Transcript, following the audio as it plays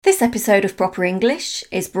This episode of Proper English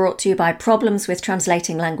is brought to you by Problems with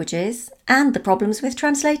Translating Languages and the Problems with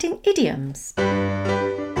Translating Idioms.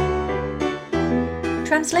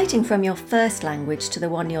 Translating from your first language to the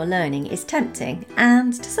one you're learning is tempting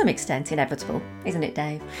and, to some extent, inevitable, isn't it,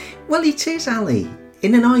 Dave? Well, it is, Ali.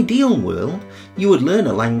 In an ideal world, you would learn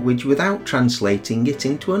a language without translating it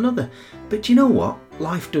into another. But you know what?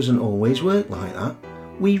 Life doesn't always work like that.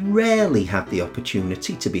 We rarely have the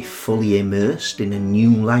opportunity to be fully immersed in a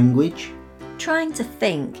new language. Trying to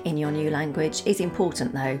think in your new language is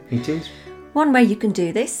important, though. It is. One way you can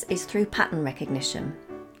do this is through pattern recognition.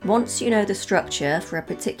 Once you know the structure for a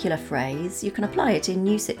particular phrase, you can apply it in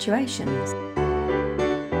new situations.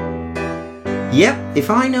 Yep,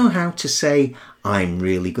 if I know how to say, I'm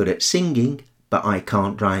really good at singing, but I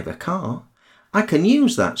can't drive a car, I can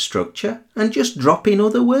use that structure and just drop in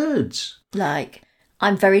other words. Like,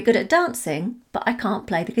 I'm very good at dancing, but I can't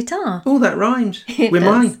play the guitar. Oh, that rhymes. It with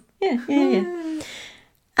does. mine. Yeah.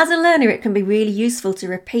 As a learner, it can be really useful to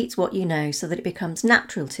repeat what you know so that it becomes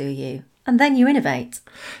natural to you. And then you innovate.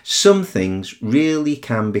 Some things really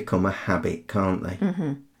can become a habit, can't they?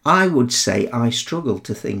 Mm-hmm. I would say I struggle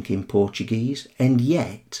to think in Portuguese, and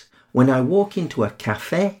yet, when I walk into a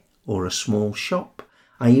cafe or a small shop,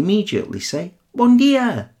 I immediately say, Bom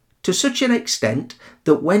dia, to such an extent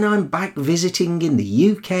that when I'm back visiting in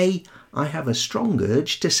the UK, I have a strong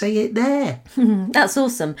urge to say it there. That's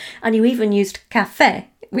awesome. And you even used café,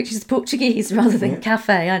 which is Portuguese rather than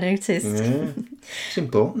cafe, I noticed. Yeah, it's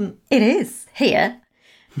important. It is, here.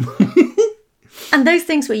 And those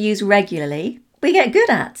things we use regularly, we get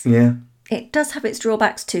good at. Yeah. It does have its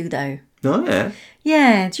drawbacks too, though. Oh, yeah.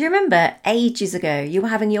 Yeah, do you remember ages ago you were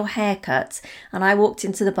having your hair cut and I walked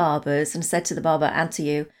into the barber's and said to the barber and to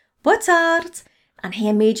you, Boa tarde, and he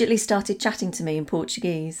immediately started chatting to me in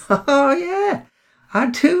Portuguese. Oh, yeah. I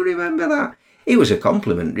do remember that. It was a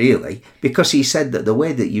compliment, really, because he said that the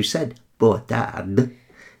way that you said boa tarde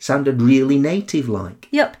sounded really native-like.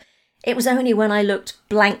 Yup, it was only when I looked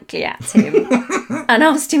blankly at him and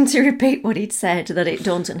asked him to repeat what he'd said that it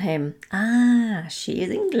dawned on him. Ah, she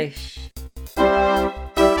is English.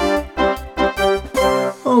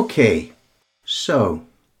 OK, so,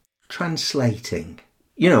 translating.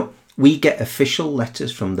 You know, we get official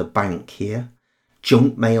letters from the bank here,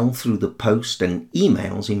 junk mail through the post and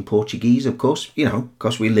emails in Portuguese, of course,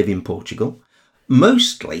 because we live in Portugal.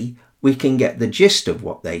 Mostly, we can get the gist of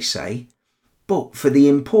what they say, but for the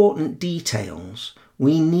important details,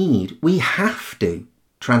 we have to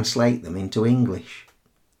translate them into English.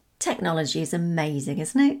 Technology is amazing,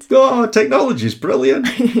 isn't it? Oh, technology's brilliant.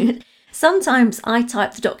 Sometimes I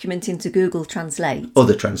type the document into Google Translate.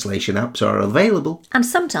 Other translation apps are available. And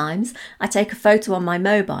sometimes I take a photo on my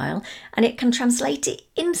mobile and it can translate it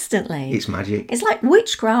instantly. It's magic. It's like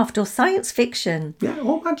witchcraft or science fiction. Yeah,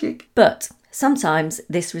 all magic. But sometimes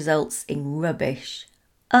this results in rubbish.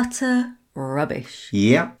 Utter rubbish.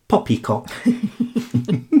 Yeah, poppycock.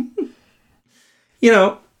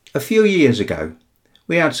 A few years ago,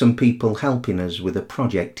 we had some people helping us with a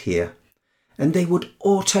project here. And they would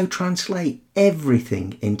auto-translate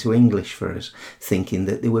everything into English for us, thinking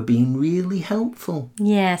that they were being really helpful.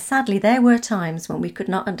 Yeah, sadly, there were times when we could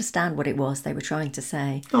not understand what it was they were trying to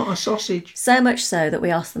say. Not a sausage. So much so that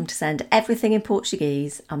we asked them to send everything in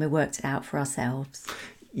Portuguese and we worked it out for ourselves.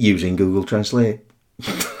 Using Google Translate.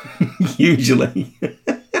 Usually.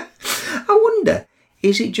 I wonder,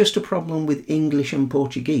 is it just a problem with English and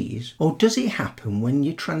Portuguese? Or does it happen when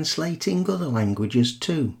you're translating other languages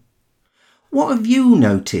too? What have you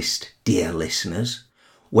noticed, dear listeners,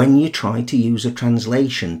 when you try to use a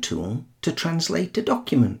translation tool to translate a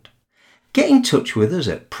document? Get in touch with us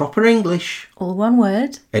at Proper English, all one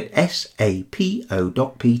word, at sapo.pt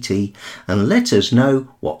and let us know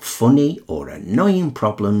what funny or annoying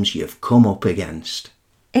problems you've come up against.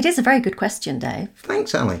 It is a very good question, Dave.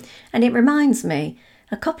 Thanks, Ali. And it reminds me,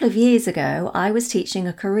 a couple of years ago, I was teaching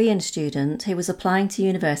a Korean student who was applying to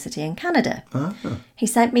university in Canada. Ah. He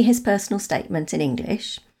sent me his personal statement in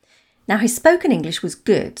English. Now, his spoken English was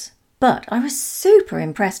good, but I was super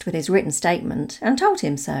impressed with his written statement and told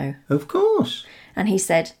him so. Of course. And he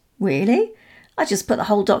said, Really? I just put the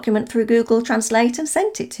whole document through Google Translate and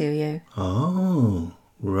sent it to you. Oh,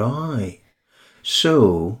 right.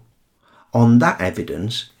 So, on that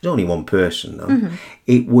evidence, there's only one person though,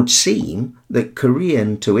 it would seem that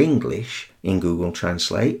Korean to English in Google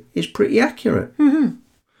Translate is pretty accurate.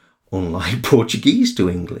 Unlike Portuguese to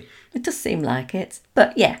English. It does seem like it.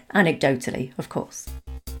 But yeah, anecdotally, of course.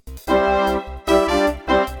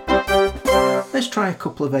 Let's try a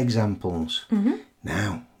couple of examples.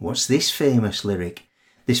 Now, what's this famous lyric?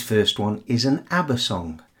 This first one is an ABBA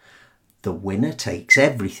song. The winner takes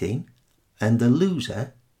everything and the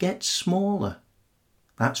loser gets smaller.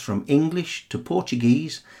 That's from English to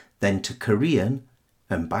Portuguese, then to Korean,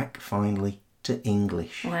 and back finally to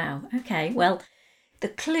English. Wow, okay. Well, the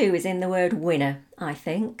clue is in the word winner, I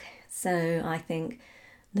think. So I think,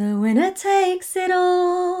 the winner takes it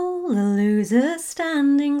all, the loser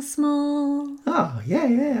standing small. Oh, yeah,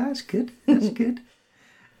 that's good. That's good.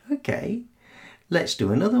 Okay, let's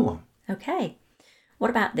do another one. Okay, what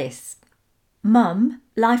about this? Mum,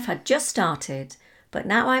 life had just started, but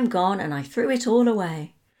now I'm gone and I threw it all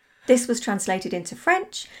away. This was translated into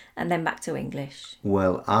French and then back to English.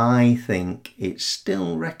 Well, I think it's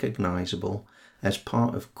still recognisable as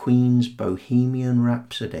part of Queen's Bohemian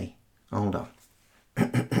Rhapsody. Hold on.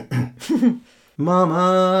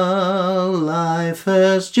 Mama, life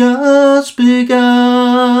has just begun,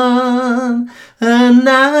 and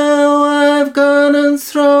now I've gone and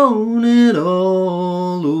thrown it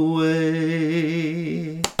all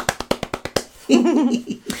away.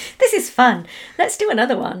 This is fun. Let's do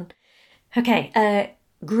another one. Okay,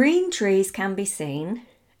 green trees can be seen,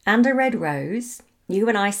 and a red rose. You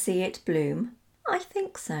and I see it bloom. I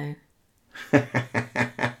think so.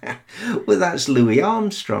 Well, that's Louis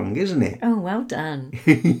Armstrong, isn't it? Oh, well done.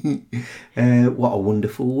 What a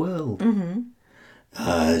wonderful world. Mm-hmm.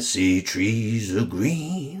 I see trees of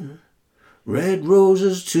green, red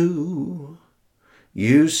roses too.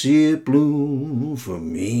 You see it bloom for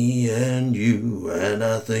me and you, and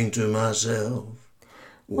I think to myself,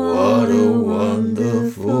 what a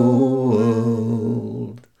wonderful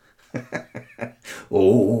world.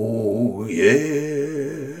 Oh,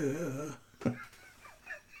 yeah.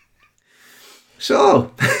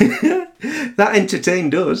 So, that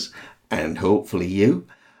entertained us, and hopefully you,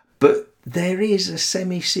 but there is a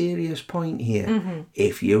semi-serious point here. Mm-hmm.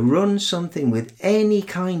 If you run something with any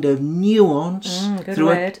kind of nuance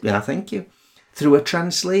thank you, through a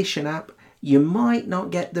translation app, you might not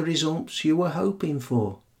get the results you were hoping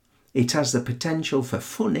for. It has the potential for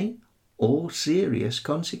funny or serious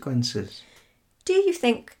consequences. Do you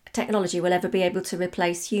think technology will ever be able to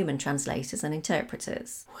replace human translators and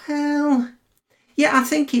interpreters? Well, yeah, I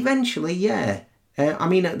think eventually, yeah. I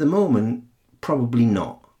mean, at the moment, probably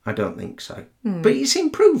not. I don't think so. But it's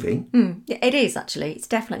improving. Yeah, it is, actually. It's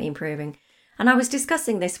definitely improving. And I was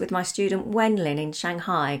discussing this with my student Wenlin in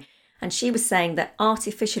Shanghai, and she was saying that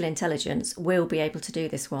artificial intelligence will be able to do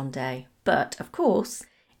this one day. But, of course,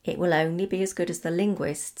 it will only be as good as the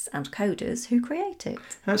linguists and coders who create it.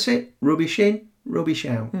 That's it. Rubbish in, rubbish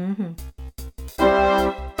out. Mm-hmm.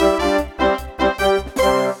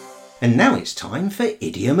 And now it's time for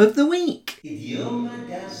Idiom of the Week.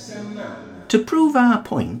 To prove our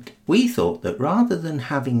point, we thought that rather than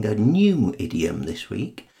having a new idiom this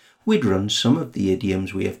week, we'd run some of the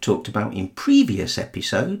idioms we have talked about in previous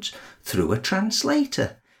episodes through a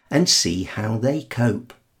translator and see how they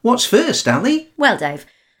cope. What's first, Ali? Well, Dave,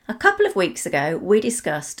 a couple of weeks ago we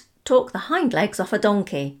discussed talk the hind legs off a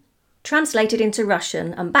donkey. Translated into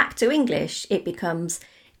Russian and back to English, it becomes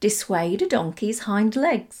dissuade a donkey's hind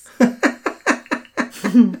legs.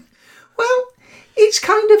 Well, it's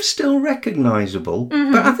kind of still recognisable,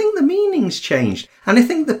 but I think the meaning's changed. And I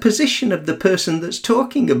think the position of the person that's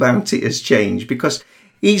talking about it has changed because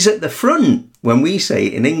he's at the front when we say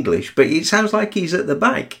it in English, but it sounds like he's at the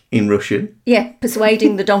back in Russian. Yeah,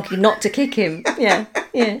 persuading the donkey not to kick him. Yeah.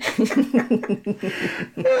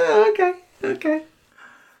 Okay.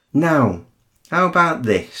 Now, how about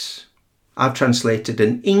this? I've translated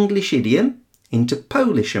an English idiom into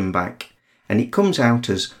Polish and back, and it comes out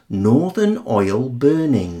as northern oil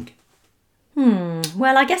burning.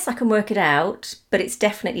 Well, I guess I can work it out, but it's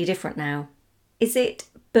definitely different now. Is it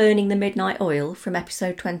burning the midnight oil from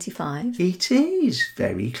episode 25? It is.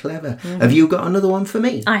 Very clever. Have you got another one for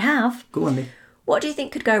me? I have. Go on then. What do you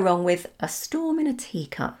think could go wrong with a storm in a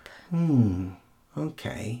teacup?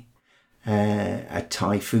 Okay. A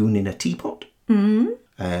typhoon in a teapot?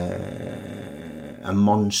 A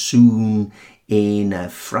monsoon in a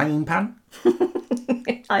frying pan?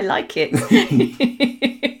 I like it.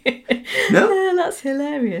 No? That's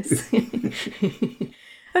hilarious.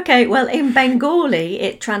 Okay, well, in Bengali,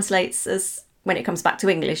 it translates as, when it comes back to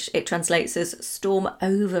English, it translates as storm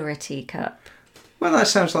over a teacup. Well, that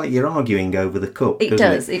sounds like you're arguing over the cup, It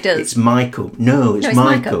does. It's my cup. No, it's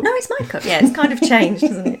my cup. No, it's my cup. Yeah, it's kind of changed,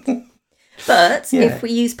 isn't it? But if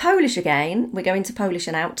we use Polish again, we go into Polish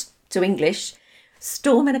and out to English,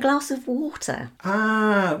 storm in a glass of water.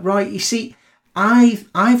 Ah, right. You see,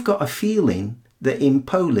 I've got a feeling that in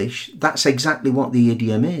Polish, that's exactly what the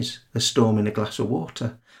idiom is, a storm in a glass of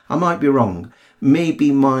water. I might be wrong.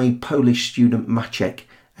 Maybe my Polish student Maciek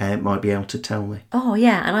might be able to tell me. Oh,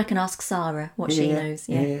 yeah, and I can ask Sarah what she Yeah, knows.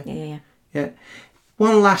 yeah. Yeah.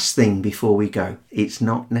 One last thing before we go. It's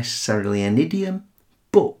not necessarily an idiom,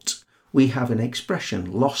 but we have an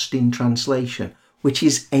expression, lost in translation, which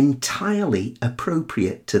is entirely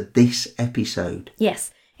appropriate to this episode.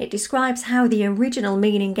 Yes, it describes how the original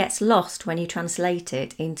meaning gets lost when you translate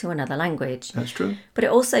it into another language. That's true. But it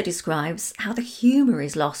also describes how the humour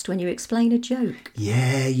is lost when you explain a joke.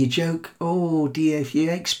 Yeah, you joke. Oh dear, if you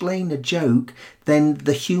explain a joke, then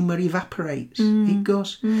the humour evaporates. It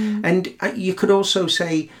goes. And you could also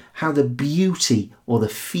say how the beauty or the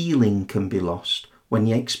feeling can be lost when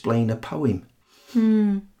you explain a poem.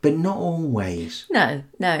 But not always. No,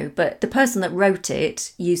 but the person that wrote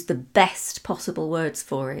it used the best possible words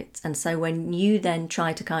for it. And so when you then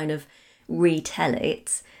try to kind of retell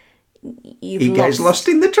it, It gets lost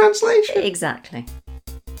in the translation. Exactly.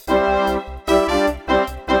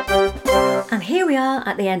 And here we are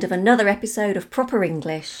at the end of another episode of Proper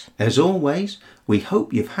English. As always, we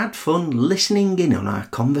hope you've had fun listening in on our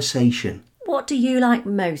conversation. What do you like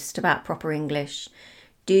most about Proper English?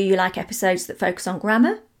 Do you like episodes that focus on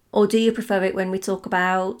grammar? Or do you prefer it when we talk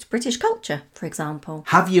about British culture, for example?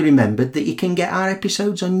 Have you remembered that you can get our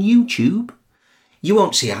episodes on YouTube? You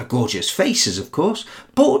won't see our gorgeous faces, of course,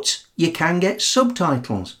 but you can get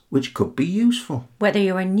subtitles, which could be useful. Whether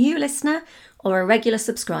you're a new listener or a regular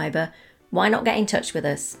subscriber, why not get in touch with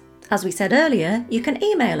us? As we said earlier, you can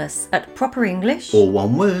email us at properenglish Or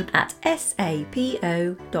one word. at sapo.pt.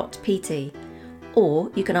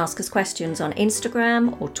 Or you can ask us questions on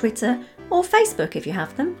Instagram or Twitter or Facebook if you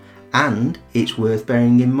have them. And it's worth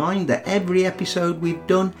bearing in mind that every episode we've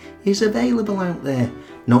done is available out there,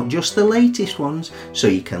 not just the latest ones, so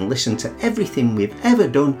you can listen to everything we've ever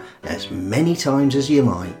done as many times as you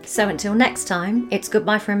like. So until next time, it's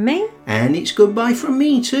goodbye from me. And it's goodbye from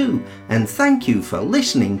me too. And thank you for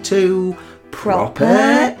listening to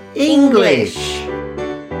Proper English.